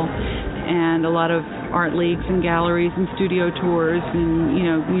incredible, and a lot of art leagues and galleries and studio tours, and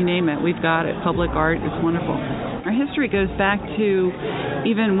you name it, we've got it. Public art is wonderful. Our history goes back to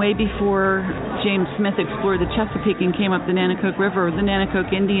even way before James Smith explored the Chesapeake and came up the Nanticoke River. The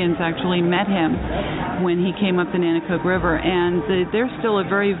Nanticoke Indians actually met him when he came up the Nanticoke River, and they're still a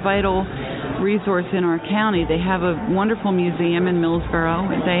very vital resource in our county. They have a wonderful museum in Millsboro.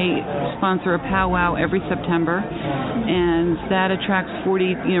 They sponsor a powwow every September, and that attracts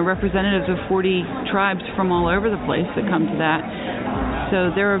 40, representatives of 40 tribes from all over the place that come to that.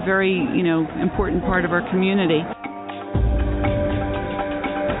 So they're a very, important part of our community.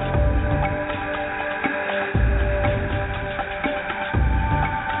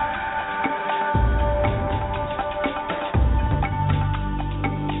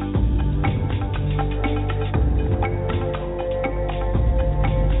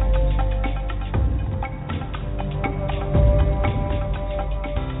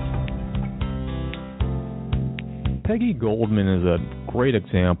 Peggy Goldman is a great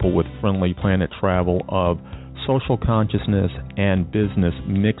example with Friendly Planet Travel of social consciousness and business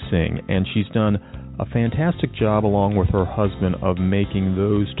mixing, and she's done a fantastic job along with her husband of making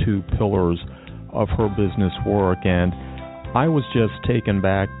those two pillars of her business work. And I was just taken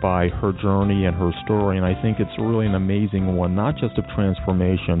back by her journey and her story, and I think it's really an amazing one, not just of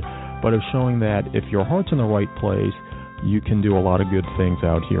transformation, but of showing that if your heart's in the right place, you can do a lot of good things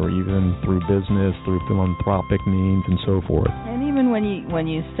out here, even through business, through philanthropic means, and so forth. And even when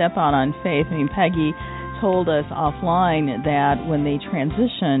you step out on faith, Peggy told us offline that when they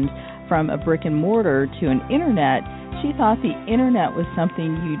transitioned from a brick and mortar to an internet, she thought the internet was something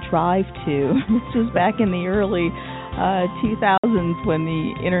you drive to. This was back in the early 2000s when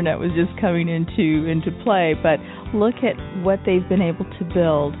the internet was just coming into play. But look at what they've been able to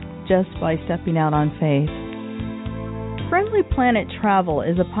build just by stepping out on faith. Friendly Planet Travel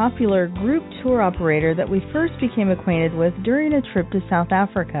is a popular group tour operator that we first became acquainted with during a trip to South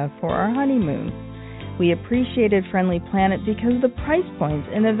Africa for our honeymoon. We appreciated Friendly Planet because the price points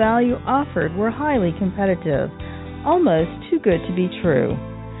and the value offered were highly competitive, almost too good to be true.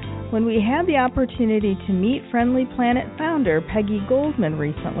 When we had the opportunity to meet Friendly Planet founder Peggy Goldman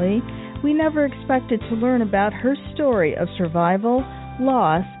recently, we never expected to learn about her story of survival,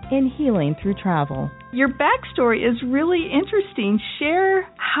 loss, and healing through travel. Your backstory is really interesting. Share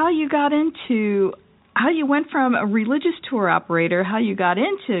how you went from a religious tour operator, how you got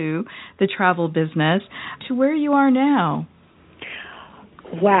into the travel business, to where you are now.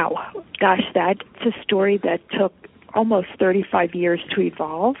 Wow. Gosh, that's a story that took almost 35 years to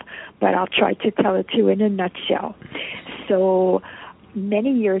evolve, but I'll try to tell it to you in a nutshell. So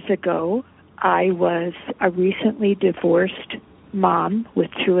many years ago, I was a recently divorced mom with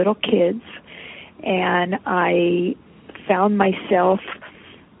 2 little kids, and I found myself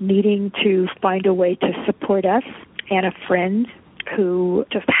needing to find a way to support us, and a friend who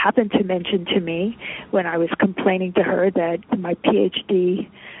just happened to mention to me when I was complaining to her that my PhD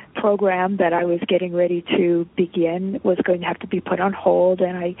program that I was getting ready to begin was going to have to be put on hold,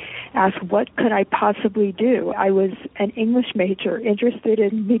 and I asked what could I possibly do. I was an English major interested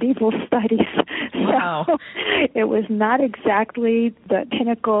in medieval studies. Wow. So it was not exactly the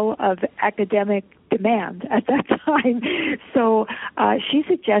pinnacle of academic demand at that time. So she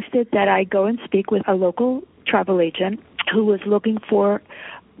suggested that I go and speak with a local travel agent who was looking for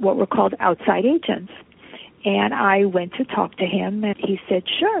what were called outside agents. And I went to talk to him, and he said,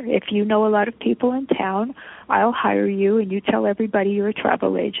 sure, if you know a lot of people in town, I'll hire you, and you tell everybody you're a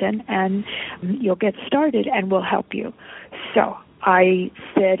travel agent, and you'll get started, and we'll help you. So I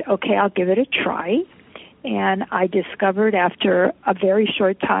said, okay, I'll give it a try. And I discovered after a very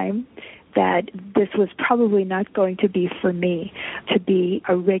short time that this was probably not going to be for me to be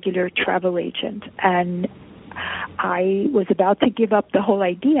a regular travel agent. And I was about to give up the whole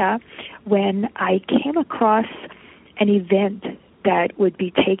idea when I came across an event that would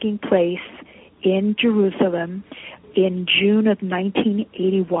be taking place in Jerusalem in June of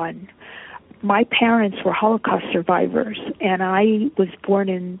 1981. My parents were Holocaust survivors, and I was born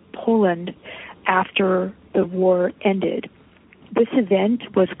in Poland after the war ended. This event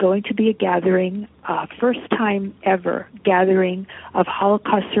was going to be a gathering, first time ever gathering of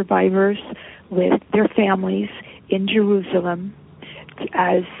Holocaust survivors with their families in Jerusalem,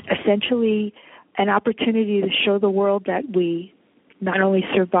 as essentially an opportunity to show the world that we not only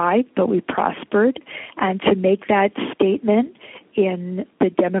survived, but we prospered, and to make that statement in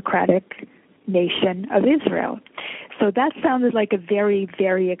the democratic nation of Israel. So that sounded like a very,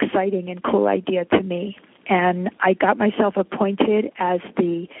 very exciting and cool idea to me. And I got myself appointed as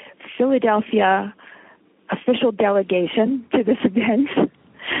the Philadelphia official delegation to this event.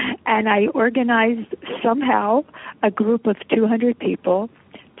 And I organized somehow a group of 200 people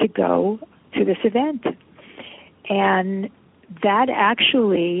to go to this event. And that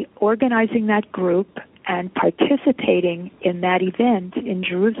actually, organizing that group and participating in that event in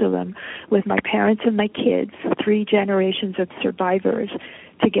Jerusalem with my parents and my kids, 3 generations of survivors,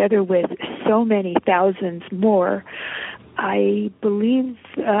 together with so many thousands more, I believe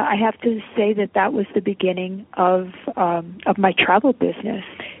I have to say that was the beginning of my travel business.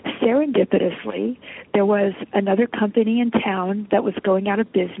 Serendipitously, there was another company in town that was going out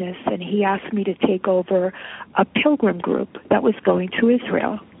of business, and he asked me to take over a pilgrim group that was going to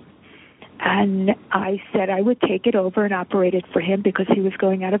Israel. And I said I would take it over and operate it for him because he was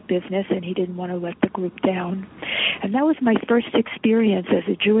going out of business and he didn't want to let the group down. And that was my first experience as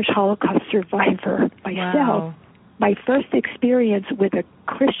a Jewish Holocaust survivor myself. Wow. My first experience with a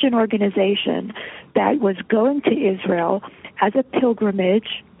Christian organization that was going to Israel as a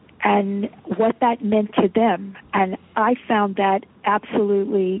pilgrimage and what that meant to them. And I found that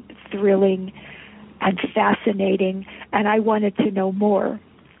absolutely thrilling and fascinating, and I wanted to know more.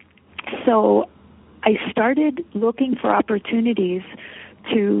 So I started looking for opportunities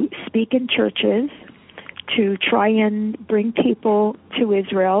to speak in churches, to try and bring people to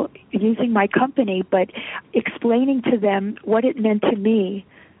Israel using my company, but explaining to them what it meant to me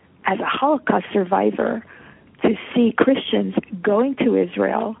as a Holocaust survivor to see Christians going to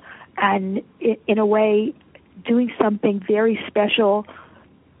Israel and, in a way, doing something very special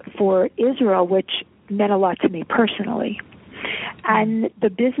for Israel, which meant a lot to me personally. And the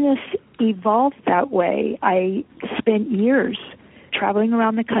business evolved that way. I spent years traveling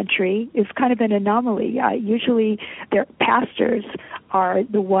around the country. It's kind of an anomaly. Usually their pastors are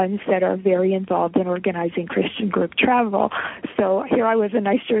the ones that are very involved in organizing Christian group travel. So here I was, a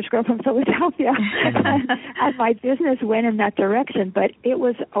nice Jewish girl from Philadelphia, and my business went in that direction, but it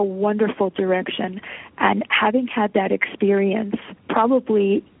was a wonderful direction. And having had that experience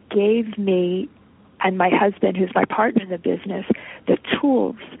probably gave me and my husband, who's my partner in the business, the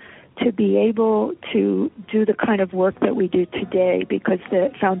tools to be able to do the kind of work that we do today, because the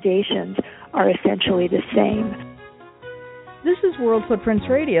foundations are essentially the same. This is World Footprints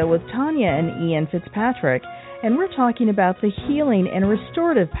Radio with Tanya and Ian Fitzpatrick, and we're talking about the healing and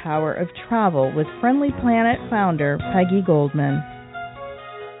restorative power of travel with Friendly Planet founder Peggy Goldman.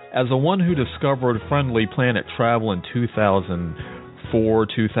 As the one who discovered Friendly Planet Travel in 2004,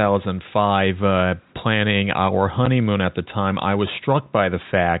 2005, planning our honeymoon at the time, I was struck by the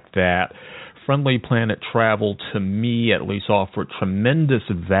fact that Friendly Planet Travel, to me at least, offered tremendous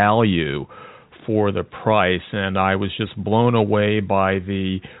value for the price, and I was just blown away by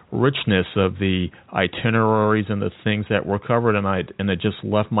the richness of the itineraries and the things that were covered, and it just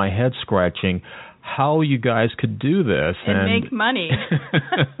left my head scratching how you guys could do this and make money.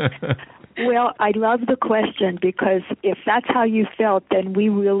 Well, I love the question, because if that's how you felt, then we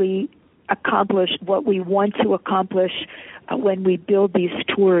really accomplished what we want to accomplish when we build these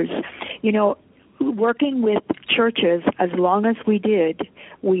tours. You know, working with churches as long as we did,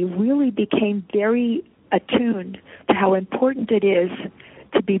 we really became very attuned to how important it is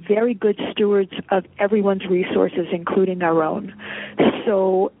to be very good stewards of everyone's resources, including our own.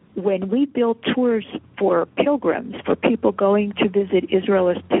 So when we built tours for pilgrims, for people going to visit Israel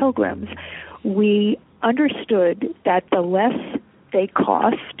as pilgrims, we understood that the less they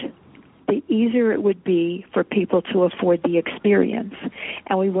cost, the easier it would be for people to afford the experience.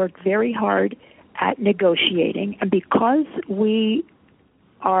 And we worked very hard at negotiating. And because we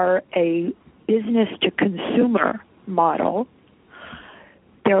are a business-to-consumer model,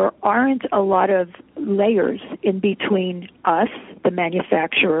 there aren't a lot of layers in between us, the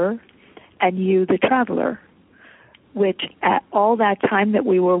manufacturer, and you, the traveler, which at all that time that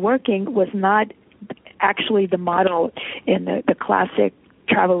we were working was not actually the model in the classic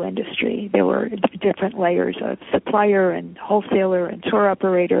travel industry. There were different layers of supplier and wholesaler and tour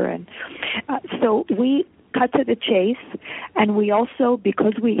operator, and so we cut to the chase. And we also,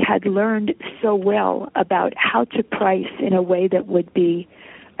 because we had learned so well about how to price in a way that would be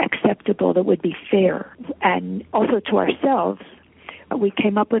acceptable, that would be fair, and also to ourselves, we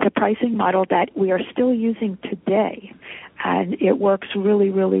came up with a pricing model that we are still using today, and it works really,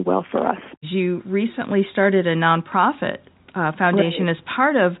 really well for us. You recently started a nonprofit foundation as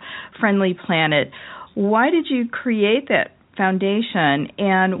part of Friendly Planet. Why did you create that foundation,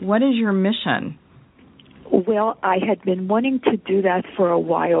 and what is your mission? Well, I had been wanting to do that for a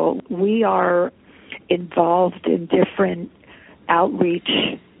while. We are involved in different outreach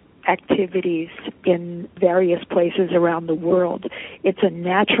activities in various places around the world. It's a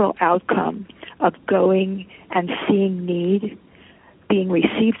natural outcome of going and seeing need, being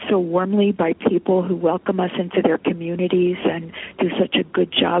received so warmly by people who welcome us into their communities and do such a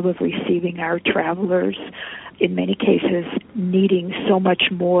good job of receiving our travelers, in many cases needing so much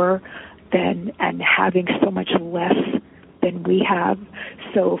more than and having so much less than we have.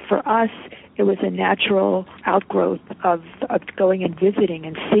 So for us, it was a natural outgrowth of going and visiting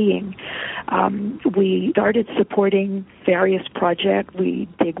and seeing. We started supporting various projects. We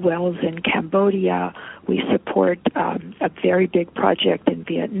dig wells in Cambodia. We support a very big project in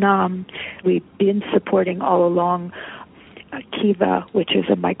Vietnam. We've been supporting all along Kiva, which is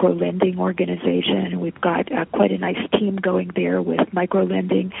a micro-lending organization. We've got quite a nice team going there with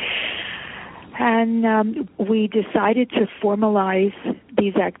micro-lending. And we decided to formalize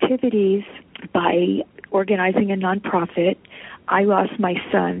these activities by organizing a nonprofit. I lost my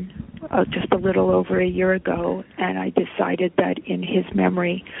son just a little over a year ago, and I decided that in his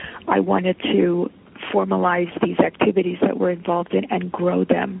memory, I wanted to formalize these activities that we're involved in and grow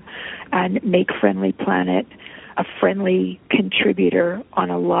them and make Friendly Planet a friendly contributor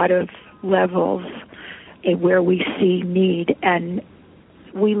on a lot of levels where we see need. And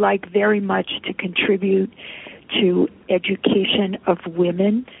we like very much to contribute to education of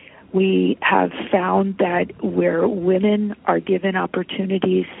women. We have found that where women are given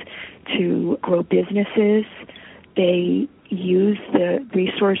opportunities to grow businesses, they use the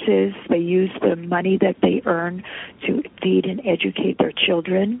resources, they use the money that they earn to feed and educate their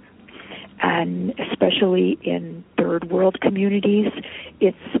children. And especially in third world communities,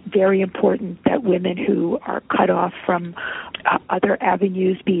 it's very important that women who are cut off from other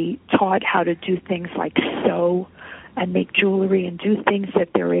avenues be taught how to do things like sew and make jewelry and do things that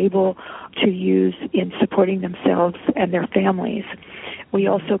they're able to use in supporting themselves and their families. We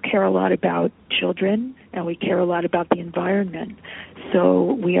also care a lot about children, and we care a lot about the environment.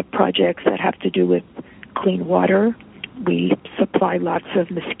 So we have projects that have to do with clean water. We supply lots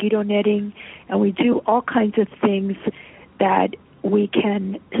of mosquito netting, and we do all kinds of things that we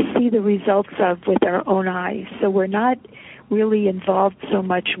can see the results of with our own eyes. So we're not really involved so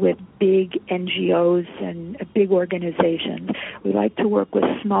much with big NGOs and big organizations. We like to work with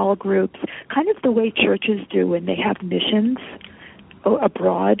small groups, kind of the way churches do when they have missions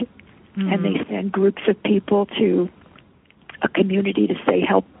abroad, and they send groups of people to a community to, say,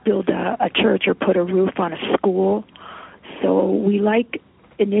 help build a church or put a roof on a school. So we like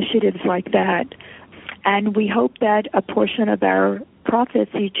initiatives like that, and we hope that a portion of our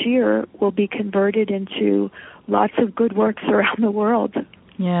profits each year will be converted into lots of good works around the world.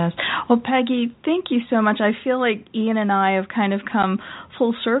 Yes. Well, Peggy, thank you so much. I feel like Ian and I have kind of come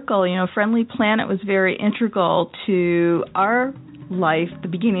full circle. You know, Friendly Planet was very integral to our life, the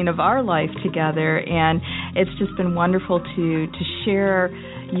beginning of our life together, and it's just been wonderful to share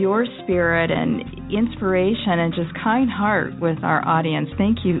your spirit and inspiration and just kind heart with our audience.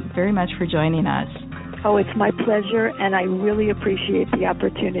 Thank you very much for joining us. Oh, it's my pleasure, and I really appreciate the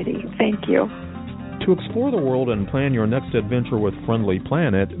opportunity. Thank you. To explore the world and plan your next adventure with Friendly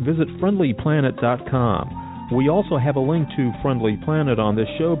Planet, visit friendlyplanet.com. We also have a link to Friendly Planet on this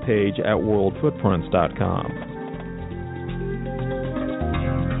show page at worldfootprints.com.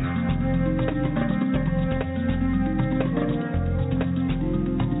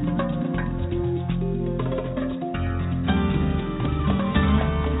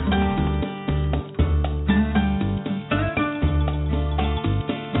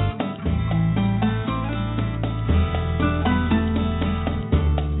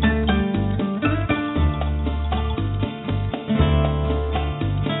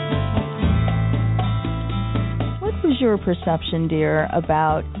 Your perception, dear,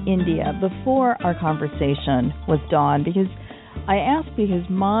 about India before our conversation with Dawn? Because I asked because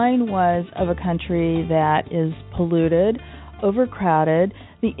mine was of a country that is polluted, overcrowded.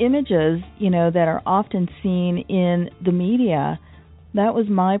 The images, that are often seen in the media, that was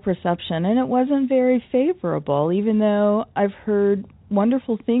my perception, and it wasn't very favorable, even though I've heard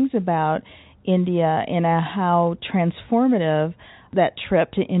wonderful things about India and how transformative that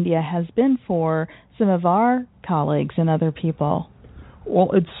trip to India has been for some of our colleagues and other people.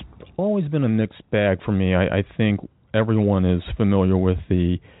 Well, it's always been a mixed bag for me. I think everyone is familiar with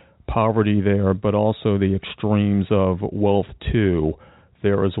the poverty there, but also the extremes of wealth, too,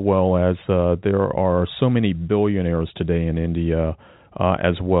 there, as well as there are so many billionaires today in India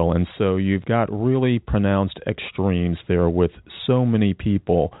as well. And so you've got really pronounced extremes there with so many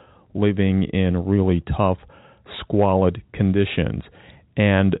people living in really tough, squalid conditions.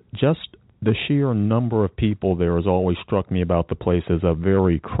 And just the sheer number of people there has always struck me about the place as a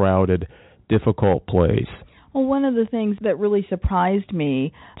very crowded, difficult place. Well, one of the things that really surprised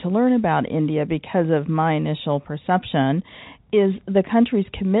me to learn about India because of my initial perception is the country's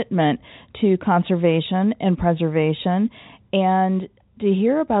commitment to conservation and preservation, and to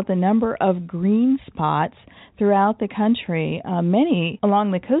hear about the number of green spots throughout the country, many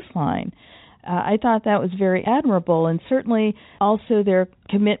along the coastline. I thought that was very admirable, and certainly also their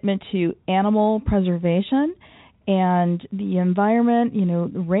commitment to animal preservation and the environment,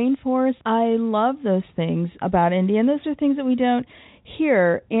 the rainforest. I love those things about India, and those are things that we don't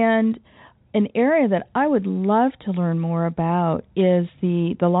hear. And an area that I would love to learn more about is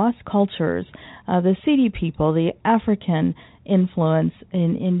the lost cultures, the Sidi people, the African influence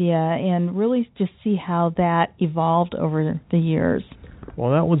in India, and really just see how that evolved over the years.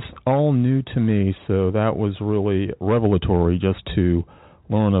 Well, that was all new to me, so that was really revelatory just to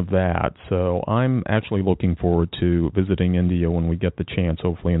learn of that. So I'm actually looking forward to visiting India when we get the chance,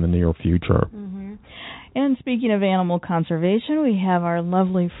 hopefully in the near future. Mm-hmm. And speaking of animal conservation, we have our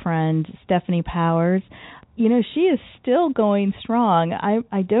lovely friend Stefanie Powers. She is still going strong.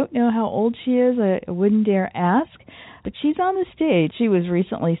 I don't know how old she is. I wouldn't dare ask, but she's on the stage. She was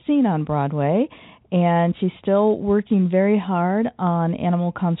recently seen on Broadway, and she's still working very hard on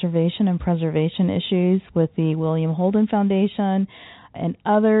animal conservation and preservation issues with the William Holden Foundation and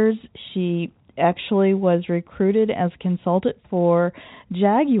others. She actually was recruited as consultant for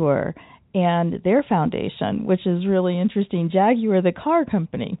Jaguar and their foundation, which is really interesting. Jaguar, the car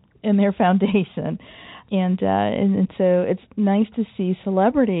company, and their foundation. And so it's nice to see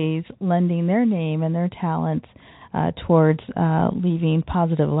celebrities lending their name and their talents towards leaving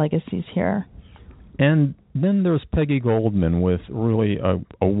positive legacies here. And then there's Peggy Goldman with really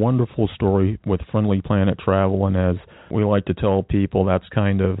a wonderful story with Friendly Planet Travel, and as we like to tell people, that's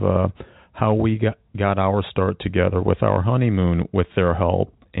kind of how we got our start together with our honeymoon with their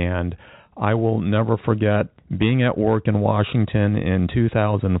help. And I will never forget being at work in Washington in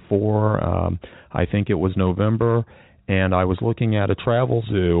 2004. I think it was November, and I was looking at a Travel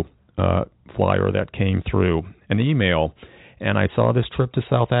Zoo flyer that came through, an email, and I saw this trip to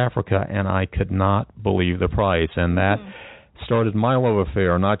South Africa, and I could not believe the price. And that started my love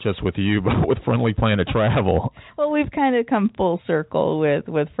affair, not just with you, but with Friendly Planet Travel. Well, we've kind of come full circle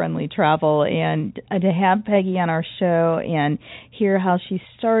with Friendly Travel, and to have Peggy on our show and hear how she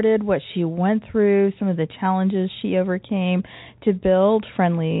started, what she went through, some of the challenges she overcame to build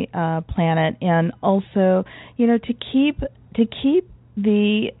Friendly Planet, and also, to keep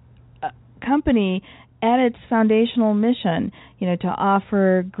the company at its foundational mission, to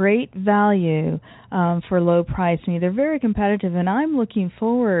offer great value for low price. They're very competitive, and I'm looking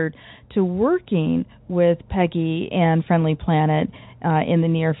forward to working with Peggy and Friendly Planet in the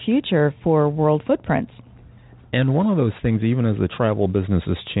near future for World Footprints. And one of those things, even as the travel business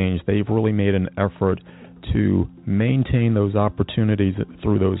has changed, they've really made an effort to maintain those opportunities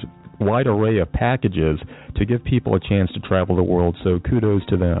through those wide array of packages to give people a chance to travel the world, so kudos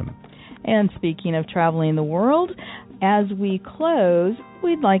to them. And speaking of traveling the world, as we close,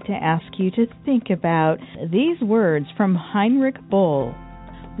 we'd like to ask you to think about these words from Heinrich Böll.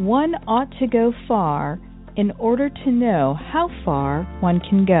 One ought to go far in order to know how far one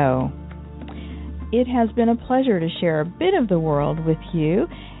can go. It has been a pleasure to share a bit of the world with you.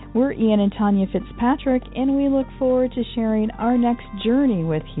 We're Ian and Tanya Fitzpatrick, and we look forward to sharing our next journey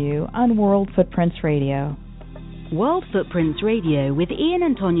with you on World Footprints Radio. World Footprints Radio with Ian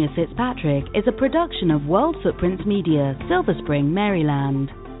and Tanya Fitzpatrick is a production of World Footprints Media, Silver Spring, Maryland.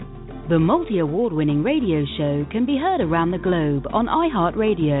 The multi-award-winning radio show can be heard around the globe on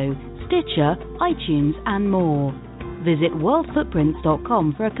iHeartRadio, Stitcher, iTunes, and more. Visit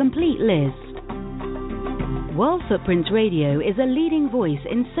worldfootprints.com for a complete list. World Footprints Radio is a leading voice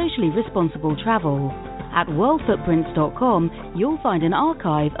in socially responsible travel. At worldfootprints.com, you'll find an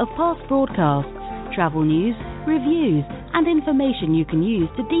archive of past broadcasts, travel news, reviews, and information you can use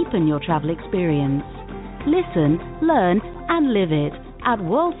to deepen your travel experience. Listen, learn, and live it at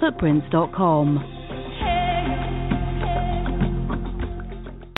worldfootprints.com.